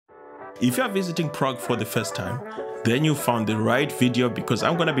If you are visiting Prague for the first time, then you found the right video because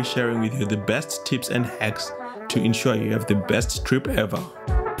I'm gonna be sharing with you the best tips and hacks to ensure you have the best trip ever.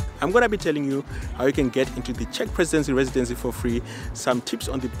 I'm gonna be telling you how you can get into the Czech presidency residency for free, some tips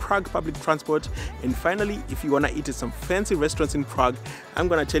on the Prague public transport, and finally, if you wanna eat at some fancy restaurants in Prague, I'm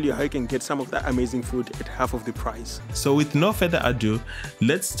gonna tell you how you can get some of that amazing food at half of the price. So with no further ado,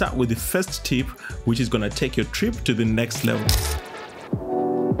 let's start with the first tip, which is gonna take your trip to the next level.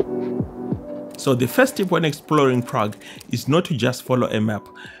 So the first tip when exploring Prague is not to just follow a map.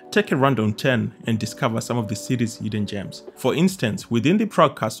 Take a random turn and discover some of the city's hidden gems. For instance, within the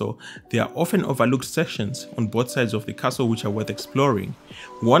Prague castle, there are often overlooked sections on both sides of the castle which are worth exploring.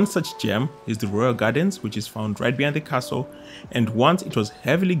 One such gem is the Royal Gardens, which is found right behind the castle, and once it was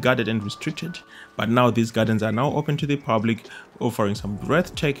heavily guarded and restricted, but now these gardens are now open to the public, offering some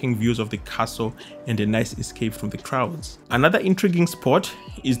breathtaking views of the castle and a nice escape from the crowds. Another intriguing spot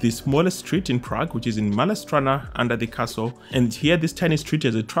is the smallest street in Prague, which is in Malá under the castle, and here this tiny street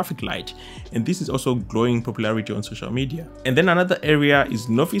has a traffic light, and this is also growing popularity on social media. And then another area is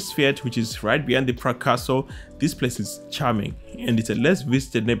Novi Svět, which is right behind the Prague castle. This place is charming and it's a less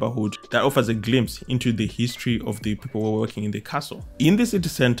visited neighborhood that offers a glimpse into the history of the people who were working in the castle. In the city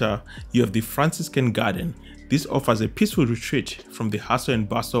center, you have the Franciscan Garden. This offers a peaceful retreat from the hustle and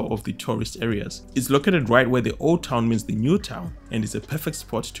bustle of the tourist areas. It's located right where the old town meets the new town, and it's a perfect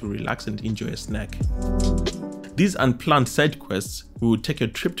spot to relax and enjoy a snack. These unplanned side quests will take your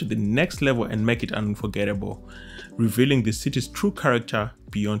trip to the next level and make it unforgettable, revealing the city's true character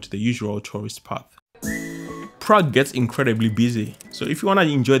beyond the usual tourist path. Prague gets incredibly busy, so if you want to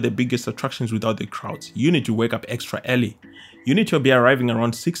enjoy the biggest attractions without the crowds, you need to wake up extra early. You need to be arriving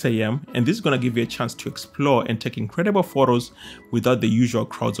around 6 AM, and this is going to give you a chance to explore and take incredible photos without the usual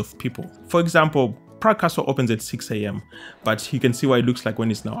crowds of people. For example, Prague Castle opens at 6 AM, but you can see what it looks like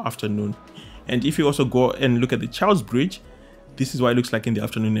when it's now afternoon. And if you also go and look at the Charles Bridge, this is what it looks like in the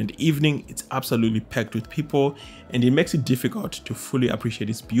afternoon and evening. It's absolutely packed with people, and it makes it difficult to fully appreciate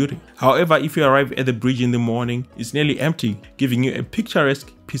its beauty. However, if you arrive at the bridge in the morning, it's nearly empty, giving you a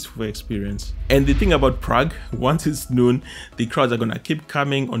picturesque, peaceful experience. And the thing about Prague, once it's noon, the crowds are gonna keep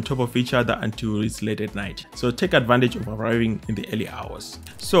coming on top of each other until it's late at night. So take advantage of arriving in the early hours.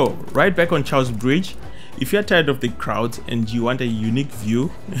 So right back on Charles Bridge, if you're tired of the crowds and you want a unique view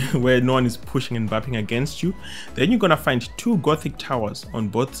where no one is pushing and bumping against you, then you're gonna find two Gothic towers on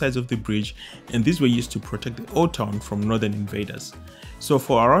both sides of the bridge, and these were used to protect the old town from northern invaders. So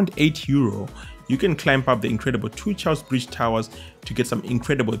for around €8, you can climb up the incredible two Charles Bridge towers to get some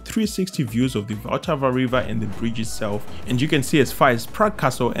incredible 360 views of the Vrtba river and the bridge itself, and you can see as far as Prague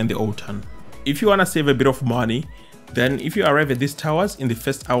Castle and the old town. If you wanna save a bit of money, then if you arrive at these towers in the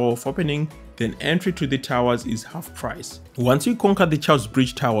first hour of opening, then entry to the towers is half price. Once you conquer the Charles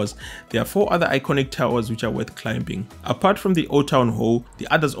Bridge towers, there are 4 other iconic towers which are worth climbing. Apart from the Old Town Hall, the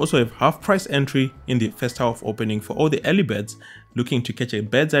others also have half price entry in the first hour of opening for all the early birds looking to catch a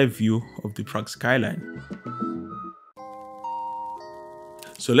bird's eye view of the Prague skyline.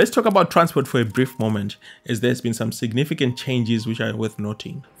 So let's talk about transport for a brief moment, as there's been some significant changes which are worth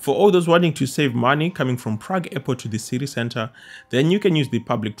noting. For all those wanting to save money coming from Prague Airport to the city center, then you can use the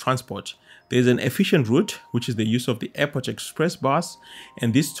public transport. There's an efficient route, which is the use of the Airport Express bus,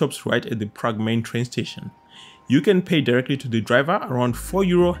 and this stops right at the Prague main train station. You can pay directly to the driver around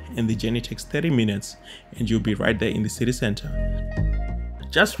 €4, and the journey takes 30 minutes, and you'll be right there in the city center.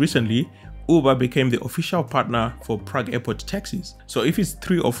 Just recently, Uber became the official partner for Prague Airport taxis. So if it's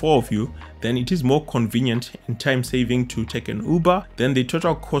 3 or 4 of you, then it is more convenient and time saving to take an Uber. Then the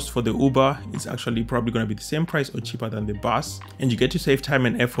total cost for the Uber is actually probably going to be the same price or cheaper than the bus, and you get to save time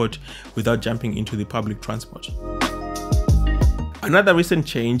and effort without jumping into the public transport. Another recent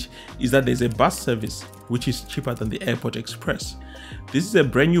change is that there's a bus service which is cheaper than the Airport Express. This is a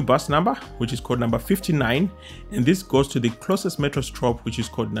brand new bus number which is called number 59, and this goes to the closest metro stop which is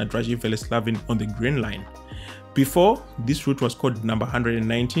called Nádraží Vrtba on the Green Line. Before, this route was called number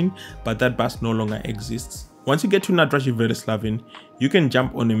 119, but that bus no longer exists. Once you get to Nádraží Vrtba, you can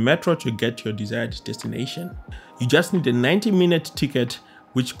jump on a metro to get to your desired destination. You just need a 90-minute ticket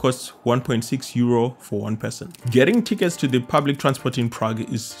which costs €1.6 for one person. Getting tickets to the public transport in Prague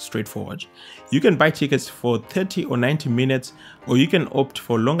is straightforward. You can buy tickets for 30 or 90 minutes, or you can opt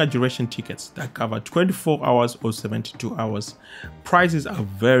for longer duration tickets that cover 24 hours or 72 hours. Prices are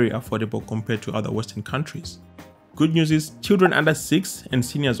very affordable compared to other Western countries. good news is children under 6 and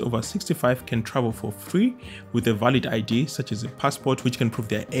seniors over 65 can travel for free with a valid ID such as a passport which can prove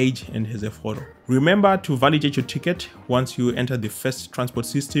their age and has a photo. Remember to validate your ticket once you enter the first transport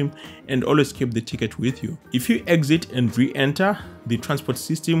system and always keep the ticket with you. If you exit and re-enter the transport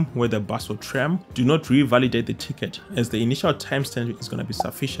system, whether bus or tram, do not revalidate the ticket as the initial timestamp is going to be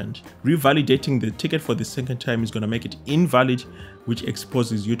sufficient. Revalidating the ticket for the second time is going to make it invalid, which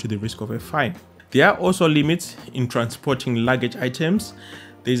exposes you to the risk of a fine. There are also limits in transporting luggage items.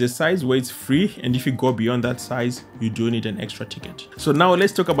 There's a size where it's free, and if you go beyond that size, you do need an extra ticket. So now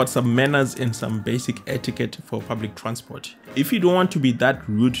let's talk about some manners and some basic etiquette for public transport. If you don't want to be that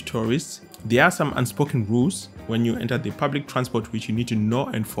rude tourist, there are some unspoken rules when you enter the public transport which you need to know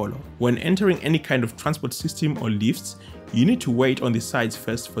and follow. When entering any kind of transport system or lifts, you need to wait on the sides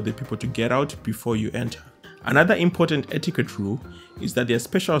first for the people to get out before you enter. Another important etiquette rule is that there are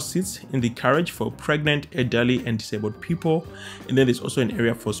special seats in the carriage for pregnant, elderly and disabled people, and then there's also an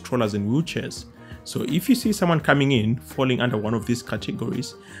area for strollers and wheelchairs. So if you see someone coming in falling under one of these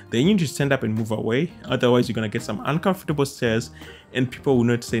categories, then you need to stand up and move away, otherwise you're going to get some uncomfortable stares and people will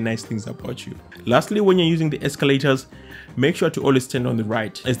not say nice things about you. Lastly, when you're using the escalators, make sure to always stand on the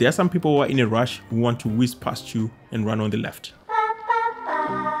right, as there are some people who are in a rush who want to whiz past you and run on the left.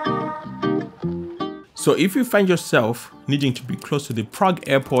 So if you find yourself needing to be close to the Prague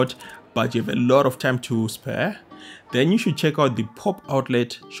airport but you have a lot of time to spare, then you should check out the Pop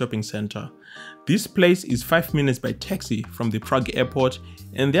Outlet Shopping Center. This place is 5 minutes by taxi from the Prague airport,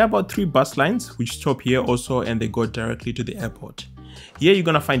 and there are about 3 bus lines which stop here also and they go directly to the airport. Here you're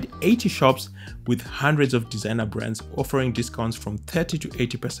gonna find 80 shops with hundreds of designer brands offering discounts from 30 to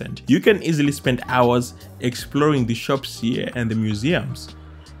 80%. You can easily spend hours exploring the shops here and the museums.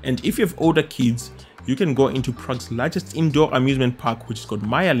 And if you have older kids, you can go into Prague's largest indoor amusement park, which is called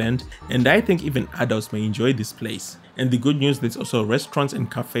Mayaland, and I think even adults may enjoy this place. And the good news, there's also restaurants and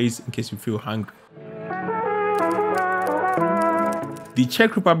cafes in case you feel hungry. The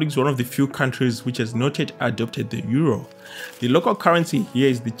Czech Republic is one of the few countries which has not yet adopted the euro. The local currency here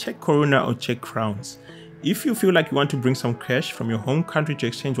is the Czech koruna or Czech crowns. If you feel like you want to bring some cash from your home country to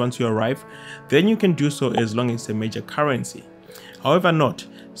exchange once you arrive, then you can do so as long as it's a major currency. However, note,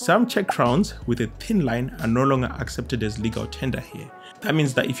 some Czech crowns with a thin line are no longer accepted as legal tender here. That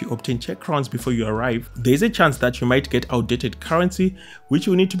means that if you obtain Czech crowns before you arrive, there is a chance that you might get outdated currency which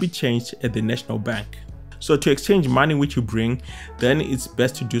will need to be changed at the National Bank. So to exchange money which you bring, then it's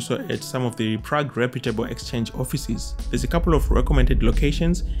best to do so at some of the Prague reputable exchange offices. There's a couple of recommended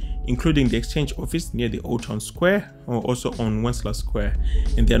locations, including the exchange office near the Old Town Square or also on Wenceslas Square,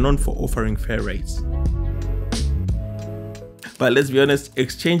 and they are known for offering fair rates. But let's be honest,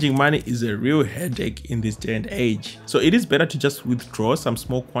 exchanging money is a real headache in this day and age. So it is better to just withdraw some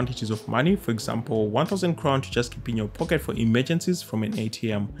small quantities of money, for example 1000 crown to just keep in your pocket for emergencies from an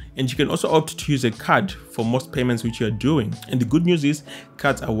ATM. And you can also opt to use a card for most payments which you are doing. And the good news is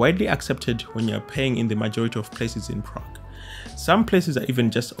cards are widely accepted when you are paying in the majority of places in Prague. Some places are even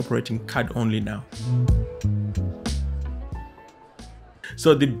just operating card only now.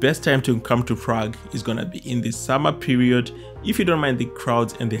 So the best time to come to Prague is gonna be in the summer period if you don't mind the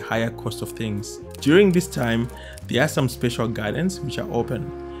crowds and the higher cost of things. During this time, there are some special gardens which are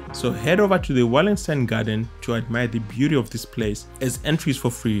open. So head over to the Wallenstein garden to admire the beauty of this place, as entry is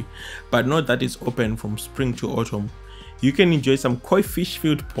for free, but note that it's open from spring to autumn. You can enjoy some koi fish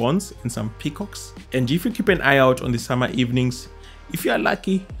filled ponds and some peacocks. And if you keep an eye out on the summer evenings, if you are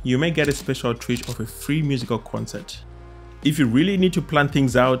lucky, you may get a special treat of a free musical concert. If you really need to plan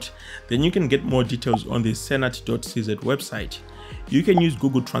things out, then you can get more details on the senat.cz website. You can use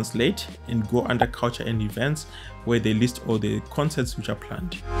Google Translate and go under Culture and Events, where they list all the concerts which are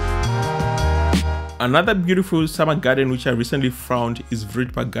planned. Another beautiful summer garden which I recently found is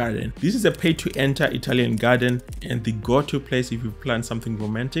Vrtba garden. This is a pay-to-enter Italian garden and the go-to place if you plan something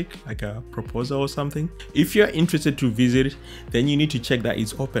romantic, like a proposal or something. If you're interested to visit, then you need to check that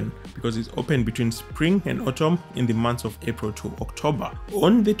it's open, because it's open between spring and autumn in the months of April to October.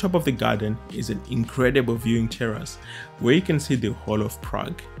 On the top of the garden is an incredible viewing terrace where you can see the whole of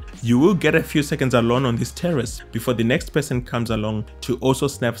Prague. You will get a few seconds alone on this terrace before the next person comes along to also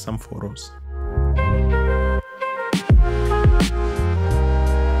snap some photos.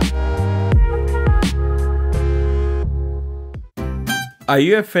 Are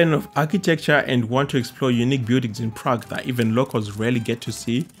you a fan of architecture and want to explore unique buildings in Prague that even locals rarely get to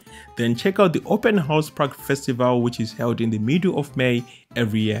see? Then check out the Open House Prague Festival, which is held in the middle of May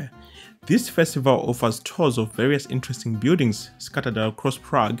every year. This festival offers tours of various interesting buildings scattered across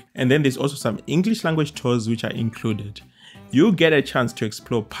Prague, and then there's also some English language tours which are included. You'll get a chance to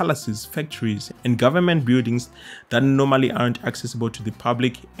explore palaces, factories, and government buildings that normally aren't accessible to the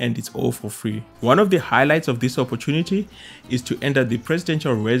public, and it's all for free. One of the highlights of this opportunity is to enter the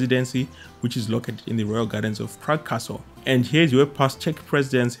presidential residency, which is located in the royal gardens of Prague Castle. And here's where past Czech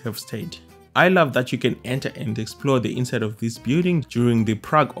presidents have stayed. I love that you can enter and explore the inside of this building during the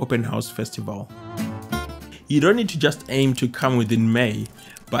Prague Open House Festival. You don't need to just aim to come within May,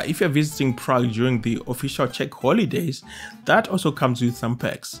 but if you're visiting Prague during the official Czech holidays, that also comes with some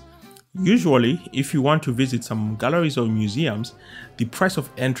perks. Usually, if you want to visit some galleries or museums, the price of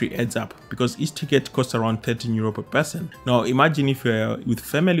entry adds up because each ticket costs around €13 per person. Now imagine if you're with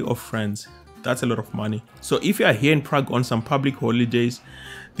family or friends, that's a lot of money. So if you are here in Prague on some public holidays,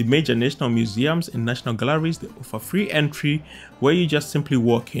 the major national museums and national galleries, they offer free entry where you just simply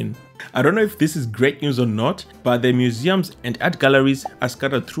walk in. I don't know if this is great news or not, but the museums and art galleries are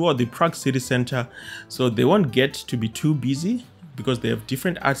scattered throughout the Prague city center, so they won't get to be too busy because they have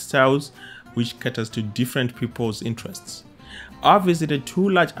different art styles which caters to different people's interests. I visited 2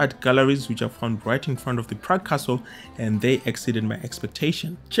 large art galleries which are found right in front of the Prague Castle, and they exceeded my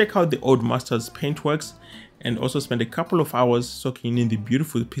expectation. Check out the old masters' paintworks and also spend a couple of hours soaking in the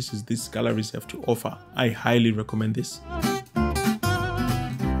beautiful pieces these galleries have to offer. I highly recommend this.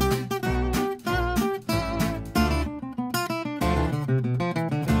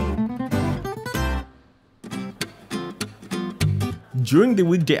 During the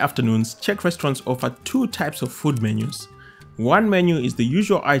weekday afternoons, Czech restaurants offer 2 types of food menus. One menu is the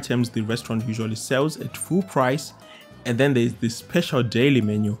usual items the restaurant usually sells at full price, and then there is the special daily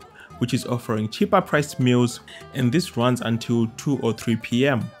menu, which is offering cheaper priced meals, and this runs until 2 or 3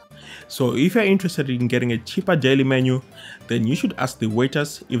 p.m. So if you're interested in getting a cheaper daily menu, then you should ask the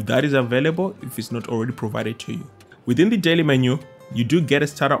waiters if that is available if it's not already provided to you. Within the daily menu, you do get a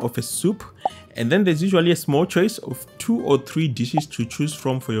starter of a soup, and then there's usually a small choice of 2 or 3 dishes to choose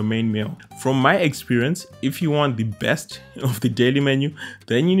from for your main meal. From my experience, if you want the best of the daily menu,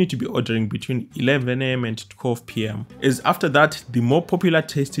 then you need to be ordering between 11 a.m. and 12 p.m. As after that, the more popular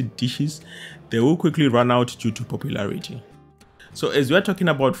tasted dishes, they will quickly run out due to popularity. So as we're talking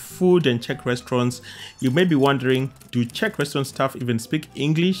about food and Czech restaurants, you may be wondering, do Czech restaurant staff even speak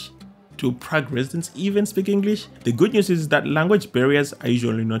English? Do Prague residents even speak English? The good news is that language barriers are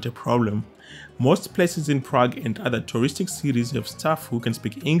usually not a problem. Most places in Prague and other touristic cities have staff who can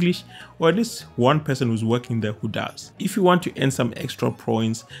speak English, or at least one person who's working there who does. If you want to earn some extra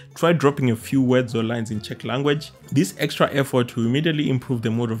points, try dropping a few words or lines in Czech language. This extra effort will immediately improve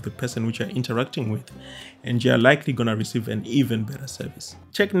the mood of the person which you're interacting with, and you're likely gonna receive an even better service.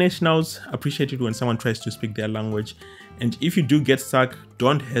 Czech nationals appreciate it when someone tries to speak their language, and if you do get stuck,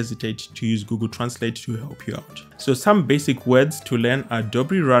 don't hesitate to use Google Translate to help you out. So some basic words to learn are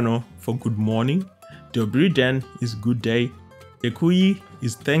Dobrý ráno for good morning, Dobrý den is good day, Děkuji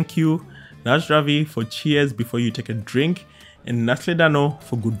is thank you, Na zdraví for cheers before you take a drink, and Nasledano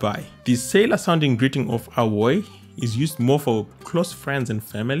for goodbye. The sailor sounding greeting of Ahoj is used more for close friends and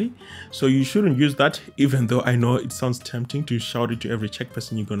family, so you shouldn't use that, even though I know it sounds tempting to shout it to every Czech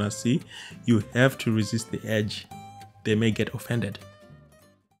person you're gonna see. You have to resist the urge. They may get offended.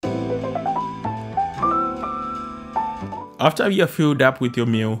 After you're filled up with your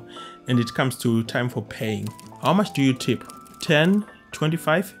meal and it comes to time for paying, how much do you tip? 10,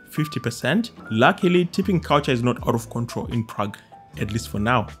 25, 50%? Luckily, tipping culture is not out of control in Prague, at least for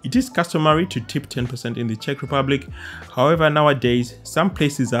now. It is customary to tip 10% in the Czech Republic. However, nowadays, some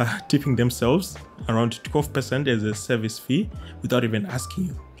places are tipping themselves around 12% as a service fee without even asking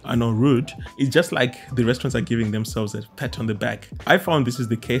you. I know, rude. It's just like the restaurants are giving themselves a pat on the back. I found this is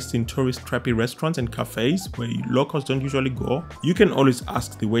the case in tourist trappy restaurants and cafes where locals don't usually go. You can always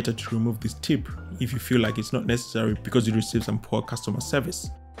ask the waiter to remove this tip if you feel like it's not necessary because you received some poor customer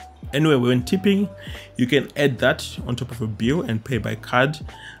service. Anyway, when tipping, you can add that on top of a bill and pay by card.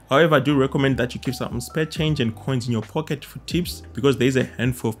 However, I do recommend that you keep some spare change and coins in your pocket for tips because there is a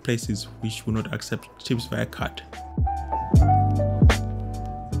handful of places which will not accept tips via card.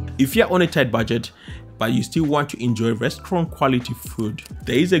 If you're on a tight budget, but you still want to enjoy restaurant quality food,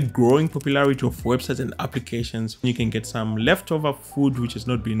 there is a growing popularity of websites and applications. You can get some leftover food which has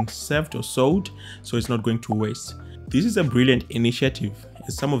not been served or sold, so it's not going to waste. This is a brilliant initiative,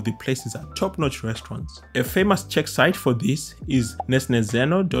 as some of the places are top-notch restaurants. A famous Czech site for this is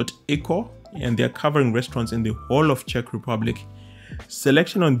nesnezeno.iko, and they're covering restaurants in the whole of Czech Republic.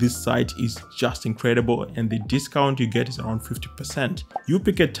 Selection on this site is just incredible, and the discount you get is around 50%. You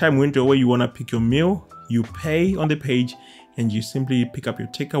pick a time window where you want to pick your meal, you pay on the page, and you simply pick up your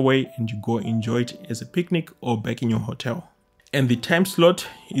takeaway and you go enjoy it as a picnic or back in your hotel. And the time slot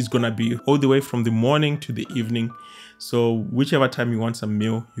is gonna be all the way from the morning to the evening. So whichever time you want some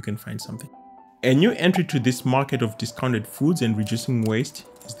meal, you can find something. A new entry to this market of discounted foods and reducing waste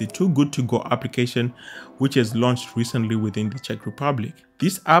is the Too Good To Go application, which has launched recently within the Czech Republic.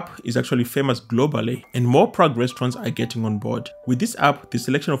 This app is actually famous globally, and more Prague restaurants are getting on board. With this app, the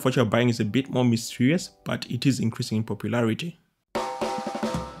selection of what you're buying is a bit more mysterious, but it is increasing in popularity.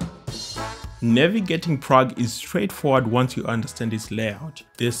 Navigating Prague is straightforward once you understand its layout.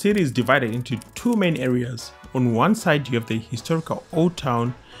 The city is divided into two main areas. On one side, you have the historical Old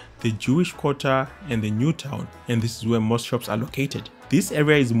Town, the Jewish Quarter, and the New Town, and this is where most shops are located. This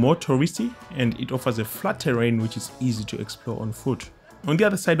area is more touristy and it offers a flat terrain which is easy to explore on foot. On the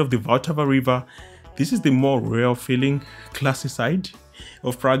other side of the Vrtba river, this is the more royal feeling, classy side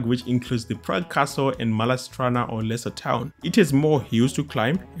of Prague, which includes the Prague Castle and Malá Strana or Lesser Town. It has more hills to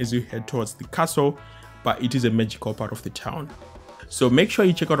climb as you head towards the castle, but it is a magical part of the town. So make sure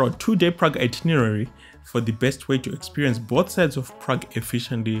you check out our 2-day Prague itinerary for the best way to experience both sides of Prague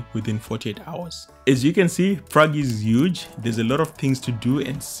efficiently within 48 hours. As you can see, Prague is huge. There's a lot of things to do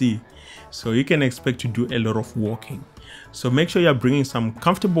and see, so you can expect to do a lot of walking. So make sure you're bringing some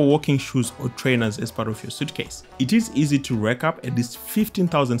comfortable walking shoes or trainers as part of your suitcase. It is easy to rack up at least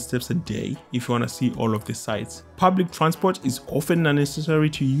 15,000 steps a day if you want to see all of the sights. Public transport is often unnecessary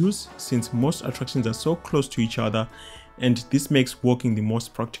to use since most attractions are so close to each other, and this makes walking the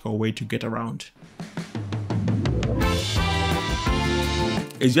most practical way to get around.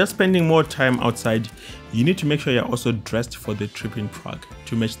 As you're spending more time outside, you need to make sure you're also dressed for the trip in Prague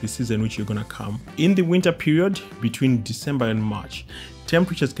to match the season which you're gonna come. In the winter period, between December and March,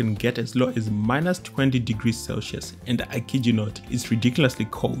 temperatures can get as low as -20 degrees Celsius, and I kid you not, it's ridiculously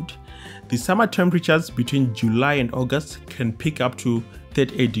cold. The summer temperatures between July and August can pick up to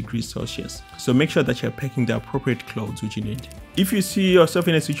 38 degrees Celsius. So make sure that you're packing the appropriate clothes which you need. If you see yourself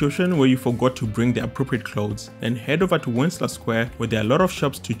in a situation where you forgot to bring the appropriate clothes, then head over to Wenceslas Square, where there are a lot of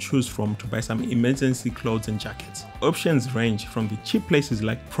shops to choose from to buy some emergency clothes and jackets. Options range from the cheap places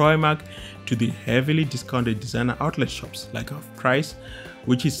like Primark to the heavily discounted designer outlet shops like Half Price,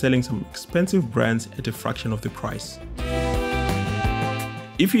 which is selling some expensive brands at a fraction of the price.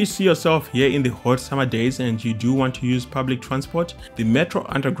 If you see yourself here in the hot summer days and you do want to use public transport, the Metro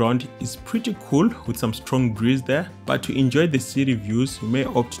Underground is pretty cool with some strong breeze there, but to enjoy the city views, you may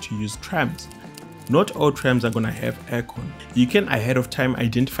opt to use trams. Not all trams are gonna have aircon. You can ahead of time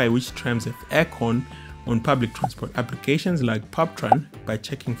identify which trams have aircon on public transport applications like PubTran by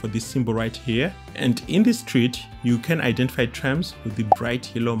checking for this symbol right here. And in the street, you can identify trams with the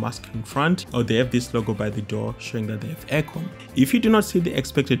bright yellow mask in front, or they have this logo by the door showing that they have aircon. If you do not see the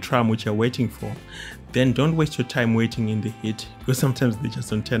expected tram which you're waiting for, then don't waste your time waiting in the heat, because sometimes they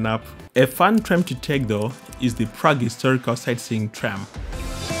just don't turn up. A fun tram to take though is the Prague Historical Sightseeing Tram.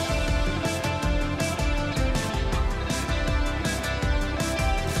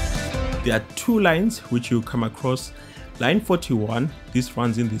 There are two lines which you'll come across. Line 41, this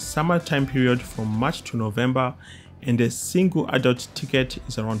runs in the summertime period from March to November, and a single adult ticket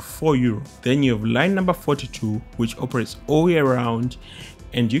is around €4. Then you have line number 42, which operates all year round,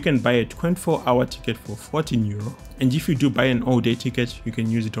 and you can buy a 24-hour ticket for €14. And if you do buy an all-day ticket, you can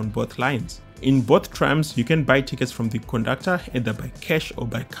use it on both lines. In both trams, you can buy tickets from the conductor either by cash or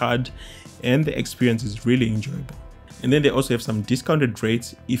by card, and the experience is really enjoyable. And then they also have some discounted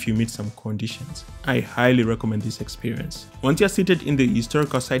rates if you meet some conditions. I highly recommend this experience. Once you're seated in the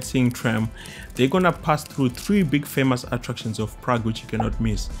historical sightseeing tram, they're gonna pass through 3 big famous attractions of Prague which you cannot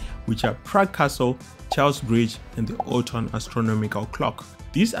miss, which are Prague Castle, Charles Bridge, and the Old Town Astronomical Clock.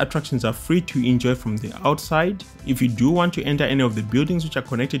 These attractions are free to enjoy from the outside. If you do want to enter any of the buildings which are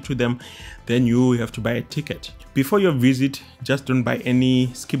connected to them, then you have to buy a ticket. Before your visit, just don't buy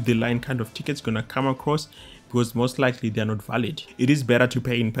any skip the line kind of tickets you're gonna come across, because most likely they are not valid. It is better to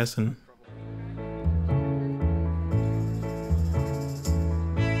pay in person.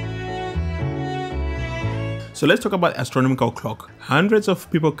 So let's talk about astronomical clock. Hundreds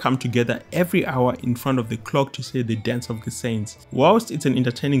of people come together every hour in front of the clock to see the dance of the saints. Whilst it's an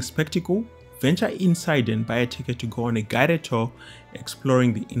entertaining spectacle, venture inside and buy a ticket to go on a guided tour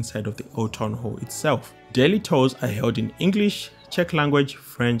exploring the inside of the Old Town Hall itself. Daily tours are held in English, Czech language,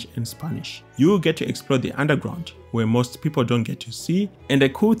 French, and Spanish. You will get to explore the underground, where most people don't get to see. And the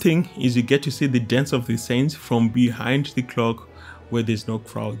cool thing is you get to see the dance of the saints from behind the clock where there's no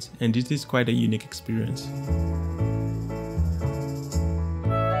crowds, and it is quite a unique experience.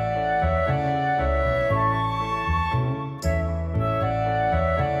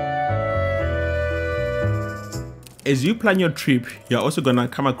 As you plan your trip, you're also gonna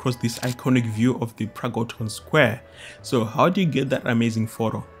come across this iconic view of the Prague Town Square. So how do you get that amazing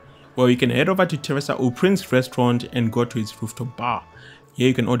photo? Well, you can head over to Teresa Uprin's restaurant and go to its rooftop bar. Here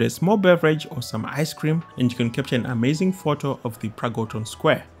you can order a small beverage or some ice cream, and you can capture an amazing photo of the Prague Town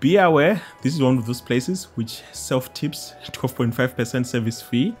Square. Be aware, this is one of those places which self-tips 12.5% service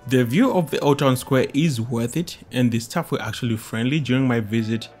fee. The view of the Old Town Square is worth it, and the staff were actually friendly during my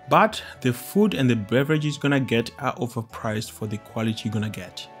visit, but the food and the beverages you're gonna get are overpriced for the quality you're gonna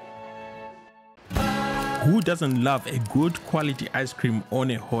get. Who doesn't love a good quality ice cream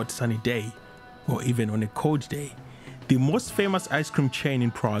on a hot sunny day, or even on a cold day? The most famous ice cream chain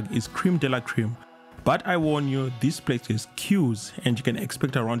in Prague is Creme de la Creme, but I warn you, this place is queues and you can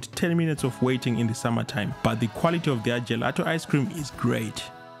expect around 10 minutes of waiting in the summertime, but the quality of their gelato ice cream is great.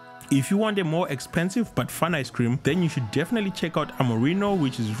 If you want a more expensive but fun ice cream, then you should definitely check out Amorino,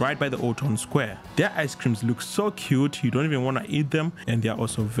 which is right by the Old Town Square. Their ice creams look so cute, you don't even want to eat them, and they are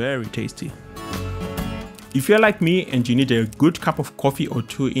also very tasty. If you're like me and you need a good cup of coffee or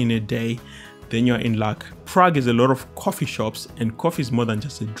two in a day, then you're in luck. Prague has a lot of coffee shops, and coffee is more than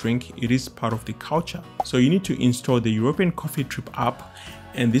just a drink, it is part of the culture. So you need to install the European Coffee Trip app,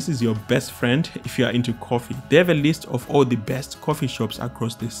 and this is your best friend if you are into coffee. They have a list of all the best coffee shops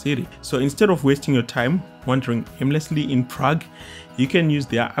across the city. So instead of wasting your time wandering aimlessly in Prague, you can use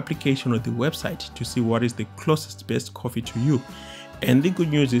their application or the website to see what is the closest best coffee to you. And the good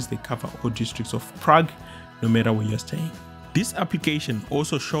news is they cover all districts of Prague, no matter where you're staying. This application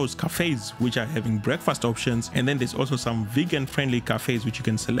also shows cafes which are having breakfast options, and then there's also some vegan friendly cafes which you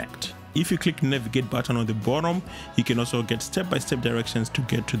can select. If you click navigate button on the bottom, you can also get step-by-step directions to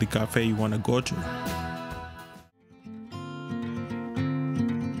get to the cafe you want to go to.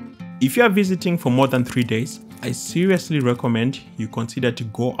 If you are visiting for more than 3 days, I seriously recommend you consider to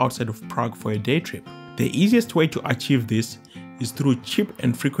go outside of Prague for a day trip. The easiest way to achieve this is through cheap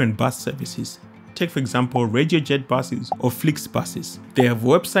and frequent bus services. Take for example RegioJet buses or Flix buses. They have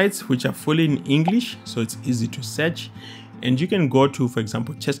websites which are fully in English, so it's easy to search, and you can go to, for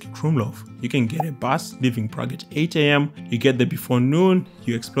example, Czech. You can get a bus leaving Prague at 8 AM, you get there before noon,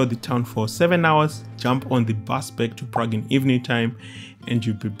 you explore the town for 7 hours, jump on the bus back to Prague in evening time, and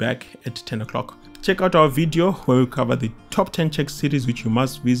you'll be back at 10 o'clock. Check out our video where we cover the top 10 Czech cities which you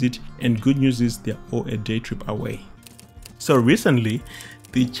must visit, and good news is they're all a day trip away. So recently,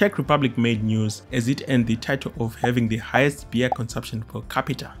 the Czech Republic made news as it earned the title of having the highest beer consumption per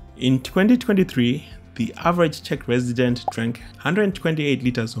capita. In 2023, the average Czech resident drank 128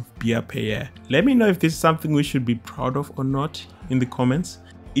 liters of beer per year. Let me know if this is something we should be proud of or not in the comments.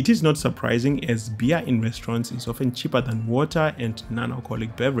 It is not surprising, as beer in restaurants is often cheaper than water and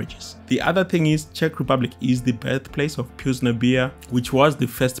non-alcoholic beverages. The other thing is, Czech Republic is the birthplace of Pilsner beer, which was the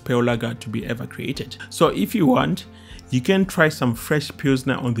first pale lager to be ever created. So if you want, you can try some fresh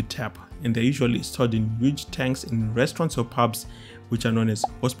Pilsner on the tap, and they're usually stored in huge tanks in restaurants or pubs, which are known as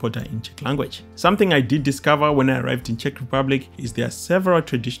hospoda in Czech language. Something I did discover when I arrived in Czech Republic is there are several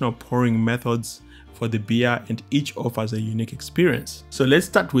traditional pouring methods for the beer, and each offers a unique experience. So let's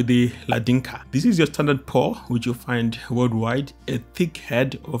start with the ladinka. This is your standard pour, which you'll find worldwide, a thick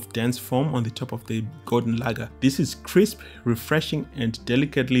head of dense foam on the top of the golden lager. This is crisp, refreshing, and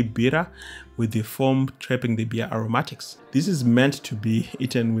delicately bitter, with the foam trapping the beer aromatics. This is meant to be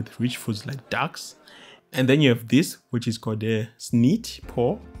eaten with rich foods like ducks. And then you have this, which is called a sneet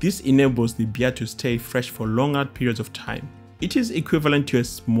pour. This enables the beer to stay fresh for longer periods of time. It is equivalent to a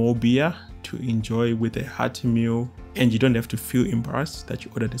small beer to enjoy with a hearty meal, and you don't have to feel embarrassed that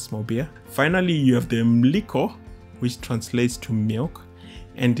you ordered a small beer. Finally, you have the mliko, which translates to milk,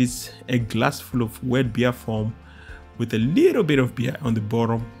 and it's a glass full of wet beer foam with a little bit of beer on the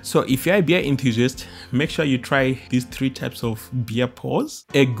bottom. So if you're a beer enthusiast, make sure you try these 3 types of beer pours.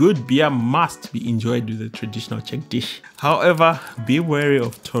 A good beer must be enjoyed with a traditional Czech dish. However, be wary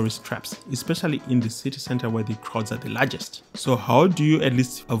of tourist traps, especially in the city center where the crowds are the largest. So how do you at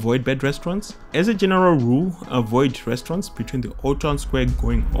least avoid bad restaurants? As a general rule, avoid restaurants between the Old Town Square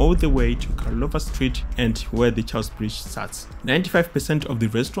going all the way to Karlova Street and where the Charles Bridge starts. 95% of the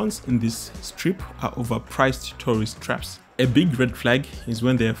restaurants in this strip are overpriced tourist traps. A big red flag is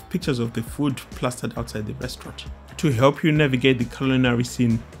when they have pictures of the food plastered outside the restaurant. To help you navigate the culinary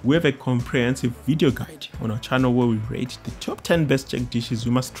scene, we have a comprehensive video guide on our channel where we rate the top 10 best Czech dishes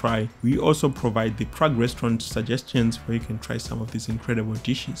you must try. We also provide the Prague restaurant suggestions where you can try some of these incredible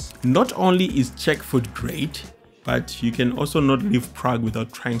dishes. Not only is Czech food great, but you can also not leave Prague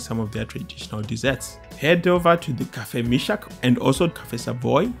without trying some of their traditional desserts. Head over to the Cafe Mishak and also Cafe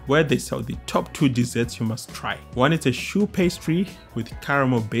Savoy, where they sell the top 2 desserts you must try. One is a choux pastry with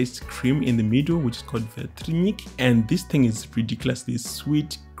caramel based cream in the middle, which is called Vrtba, and this thing is ridiculously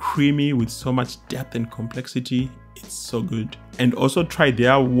sweet, creamy with so much depth and complexity. It's so good. And also try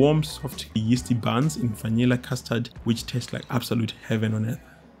their warm, soft, yeasty buns in vanilla custard, which taste like absolute heaven on earth.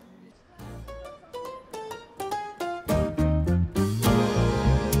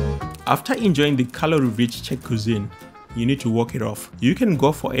 After enjoying the calorie-rich Czech cuisine, you need to walk it off. You can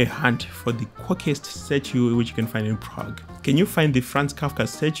go for a hunt for the quirkiest statue which you can find in Prague. Can you find the Franz Kafka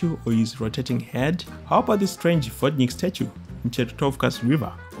statue or his rotating head? How about the strange Vodnik statue in Chertovka's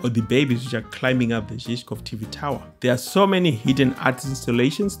river? Or the babies which are climbing up the Žižkov TV tower? There are so many hidden art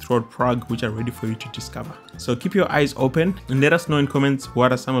installations throughout Prague which are ready for you to discover. So keep your eyes open and let us know in comments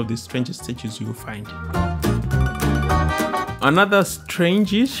what are some of the strangest statues you will find. Another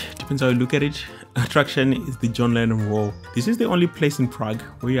strange-ish, depends how you look at it, attraction is the John Lennon wall. This is the only place in Prague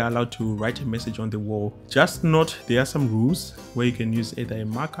where you are allowed to write a message on the wall. Just note there are some rules where you can use either a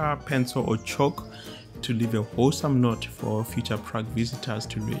marker, pencil or chalk to leave a wholesome note for future Prague visitors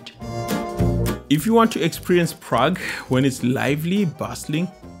to read. If you want to experience Prague when it's lively, bustling,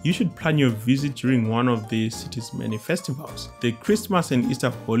 you should plan your visit during one of the city's many festivals. The Christmas and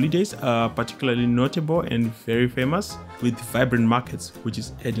Easter holidays are particularly notable and very famous, with vibrant markets, which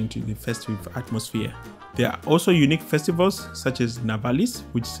is adding to the festive atmosphere. There are also unique festivals such as Navalis,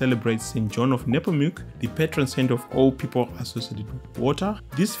 which celebrates St. John of Nepomuk, the patron saint of all people associated with water.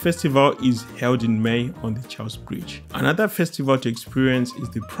 This festival is held in May on the Charles Bridge. Another festival to experience is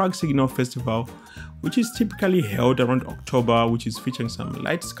the Prague Signal Festival, which is typically held around October, which is featuring some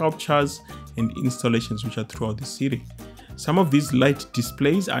light sculptures and installations which are throughout the city. Some of these light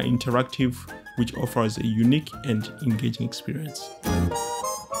displays are interactive, which offers a unique and engaging experience.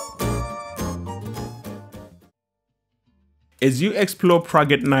 As you explore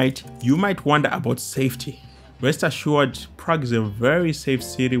Prague at night, you might wonder about safety. Rest assured, Prague is a very safe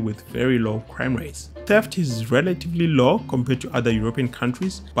city with very low crime rates. Theft is relatively low compared to other European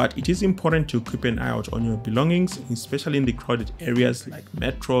countries, but it is important to keep an eye out on your belongings, especially in the crowded areas like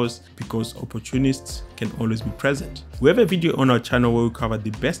metros, because opportunists can always be present. We have a video on our channel where we cover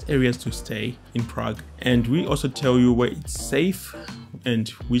the best areas to stay in Prague, and we also tell you where it's safe and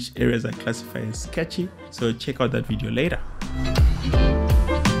which areas are classified as sketchy, so check out that video later.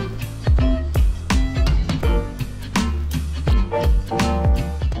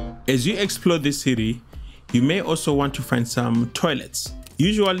 As you explore this city, you may also want to find some toilets.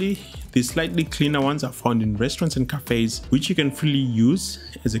 Usually, the slightly cleaner ones are found in restaurants and cafes, which you can freely use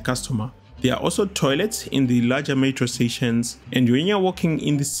as a customer. There are also toilets in the larger metro stations, and when you're walking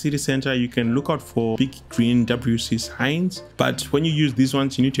in the city center, you can look out for big green WC signs. But when you use these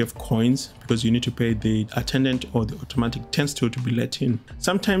ones, you need to have coins because you need to pay the attendant or the automatic turnstile to be let in.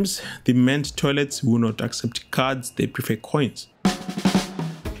 Sometimes the men's toilets will not accept cards, they prefer coins.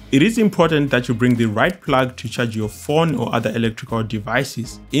 It is important that you bring the right plug to charge your phone or other electrical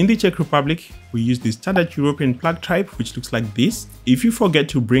devices. In the Czech Republic, we use the standard European plug type, which looks like this. If you forget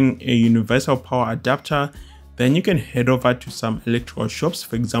to bring a universal power adapter, then you can head over to some electrical shops,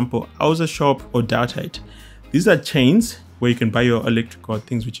 for example, Auser Shop or Dartite. These are chains where you can buy your electrical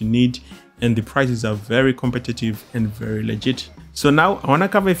things which you need, and the prices are very competitive and very legit. So now I want to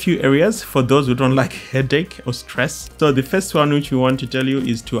cover a few areas for those who don't like headache or stress. So the first one which we want to tell you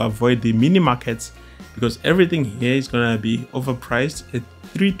is to avoid the mini markets, because everything here is going to be overpriced at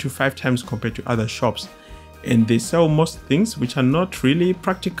 3 to 5 times compared to other shops, and they sell most things which are not really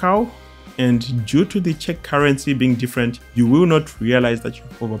practical, and due to the Czech currency being different, you will not realize that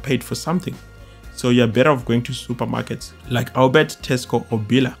you've overpaid for something. So you're better off going to supermarkets like Albert, Tesco or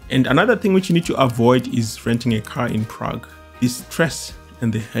Billa. And another thing which you need to avoid is renting a car in Prague. The stress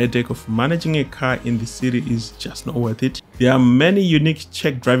and the headache of managing a car in the city is just not worth it. There are many unique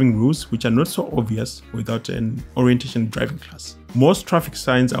Czech driving rules which are not so obvious without an orientation driving class. Most traffic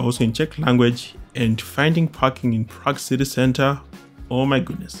signs are also in Czech language, and finding parking in Prague city center, oh my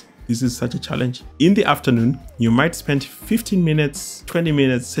goodness, this is such a challenge. In the afternoon, you might spend 15 minutes, 20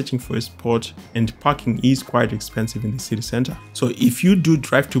 minutes searching for a spot, and parking is quite expensive in the city center. So if you do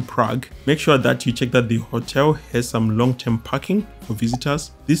drive to Prague, make sure that you check that the hotel has some long-term parking for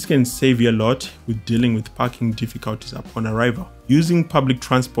visitors. This can save you a lot with dealing with parking difficulties upon arrival. Using public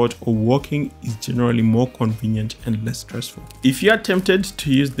transport or walking is generally more convenient and less stressful. If you are tempted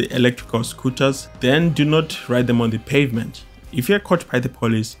to use the electrical scooters, then do not ride them on the pavement. If you're caught by the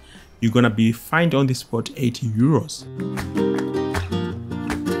police, you're gonna be fined on the spot 80 euros.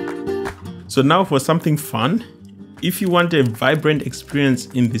 So now for something fun, If you want a vibrant experience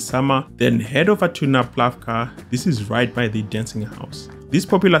in the summer, then head over to Naplavka. This is right by the dancing house. This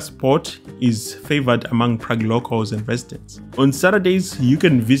popular spot is favored among Prague locals and residents. On Saturdays, you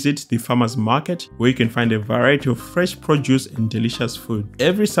can visit the farmers market where you can find a variety of fresh produce and delicious food.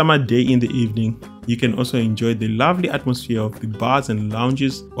 Every summer day in the evening, you can also enjoy the lovely atmosphere of the bars and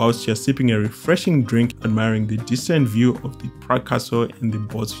lounges whilst you're sipping a refreshing drink, admiring the distant view of the Prague Castle and the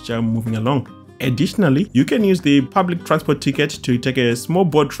boats which are moving along. Additionally, you can use the public transport ticket to take a small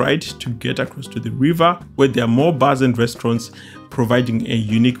boat ride to get across to the river, where there are more bars and restaurants, providing a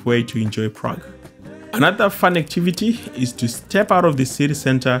unique way to enjoy Prague. Another fun activity is to step out of the city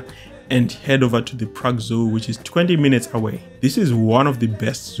center and head over to the Prague Zoo, which is 20 minutes away. This is one of the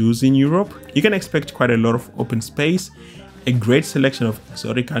best zoos in Europe. You can expect quite a lot of open space, a great selection of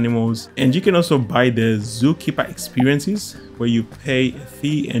exotic animals, and you can also buy the zookeeper experiences where you pay a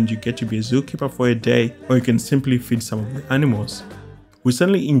fee and you get to be a zookeeper for a day, or you can simply feed some of the animals. We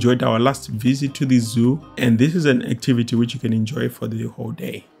certainly enjoyed our last visit to the zoo, and this is an activity which you can enjoy for the whole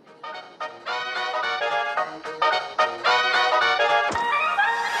day.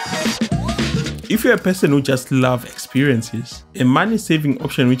 If you're a person who just loves experiences, a money-saving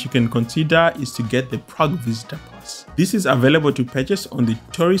option which you can consider is to get the Prague Visitor Pass. This is available to purchase on the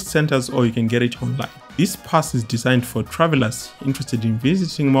tourist centers, or you can get it online. This pass is designed for travelers interested in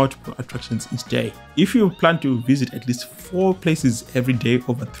visiting multiple attractions each day. If you plan to visit at least 4 places every day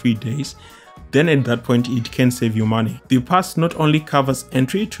over 3 days, then at that point it can save you money. The pass not only covers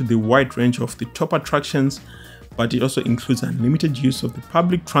entry to the wide range of the top attractions, but it also includes unlimited use of the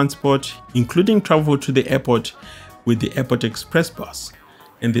public transport, including travel to the airport with the Airport Express bus.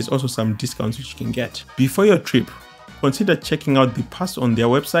 And there's also some discounts which you can get. Before your trip, consider checking out the pass on their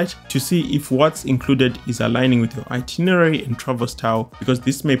website to see if what's included is aligning with your itinerary and travel style, because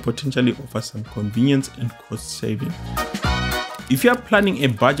this may potentially offer some convenience and cost saving. If you are planning a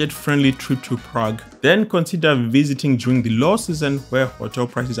budget-friendly trip to Prague, then consider visiting during the low season where hotel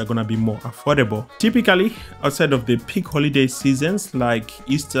prices are gonna be more affordable. Typically, outside of the peak holiday seasons like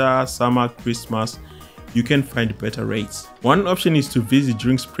Easter, summer, Christmas, you can find better rates. One option is to visit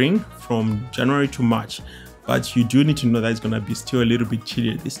during spring from January to March, but you do need to know that it's gonna be still a little bit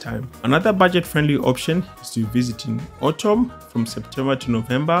chilly this time. Another budget-friendly option is to visit in autumn from September to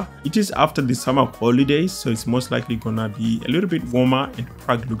November. It is after the summer holidays, so it's most likely gonna be a little bit warmer, and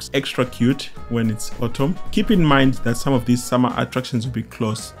Prague looks extra cute when it's autumn. Keep in mind that some of these summer attractions will be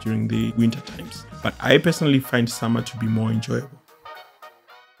closed during the winter times, but I personally find summer to be more enjoyable.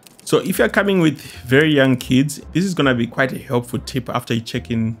 So if you're coming with very young kids, this is gonna be quite a helpful tip after you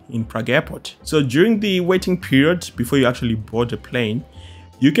check in Prague Airport. So during the waiting period before you actually board the plane,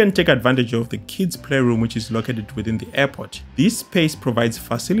 you can take advantage of the kids' playroom, which is located within the airport. This space provides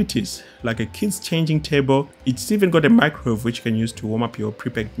facilities like a kids' changing table. It's even got a microwave which you can use to warm up your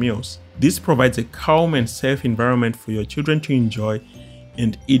prepared meals. This provides a calm and safe environment for your children to enjoy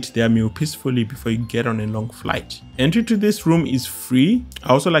and eat their meal peacefully before you get on a long flight. Entry to this room is free. I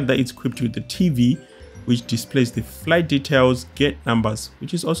also like that it's equipped with the TV, which displays the flight details, gate numbers,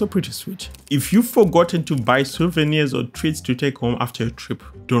 which is also pretty sweet. If you've forgotten to buy souvenirs or treats to take home after your trip,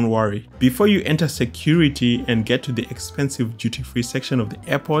 don't worry. Before you enter security and get to the expensive duty-free section of the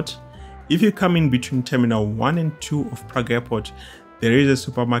airport, if you come in between Terminal 1 and 2 of Prague Airport, there is a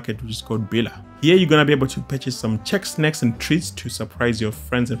supermarket which is called Bila. Here you're gonna be able to purchase some Czech snacks and treats to surprise your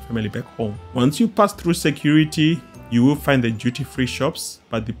friends and family back home. Once you pass through security, you will find the duty-free shops,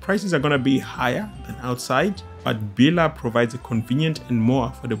 but the prices are gonna be higher than outside. But Bila provides a convenient and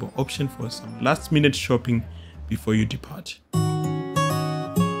more affordable option for some last-minute shopping before you depart.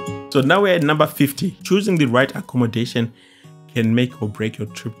 So now we're at number 50. Choosing the right accommodation can make or break your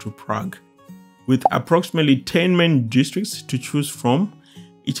trip to Prague. With approximately 10 main districts to choose from,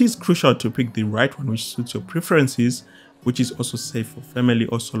 it is crucial to pick the right one which suits your preferences, which is also safe for family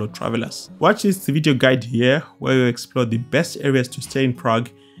or solo travelers. Watch this video guide here where you explore the best areas to stay in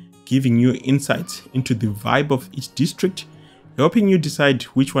Prague, giving you insights into the vibe of each district, helping you decide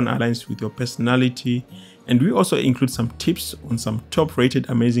which one aligns with your personality, and we also include some tips on some top-rated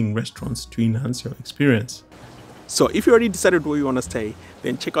amazing restaurants to enhance your experience. So if you already decided where you want to stay,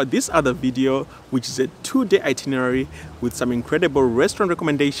 then check out this other video, which is a 2-day itinerary with some incredible restaurant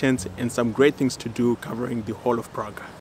recommendations and some great things to do covering the whole of Prague.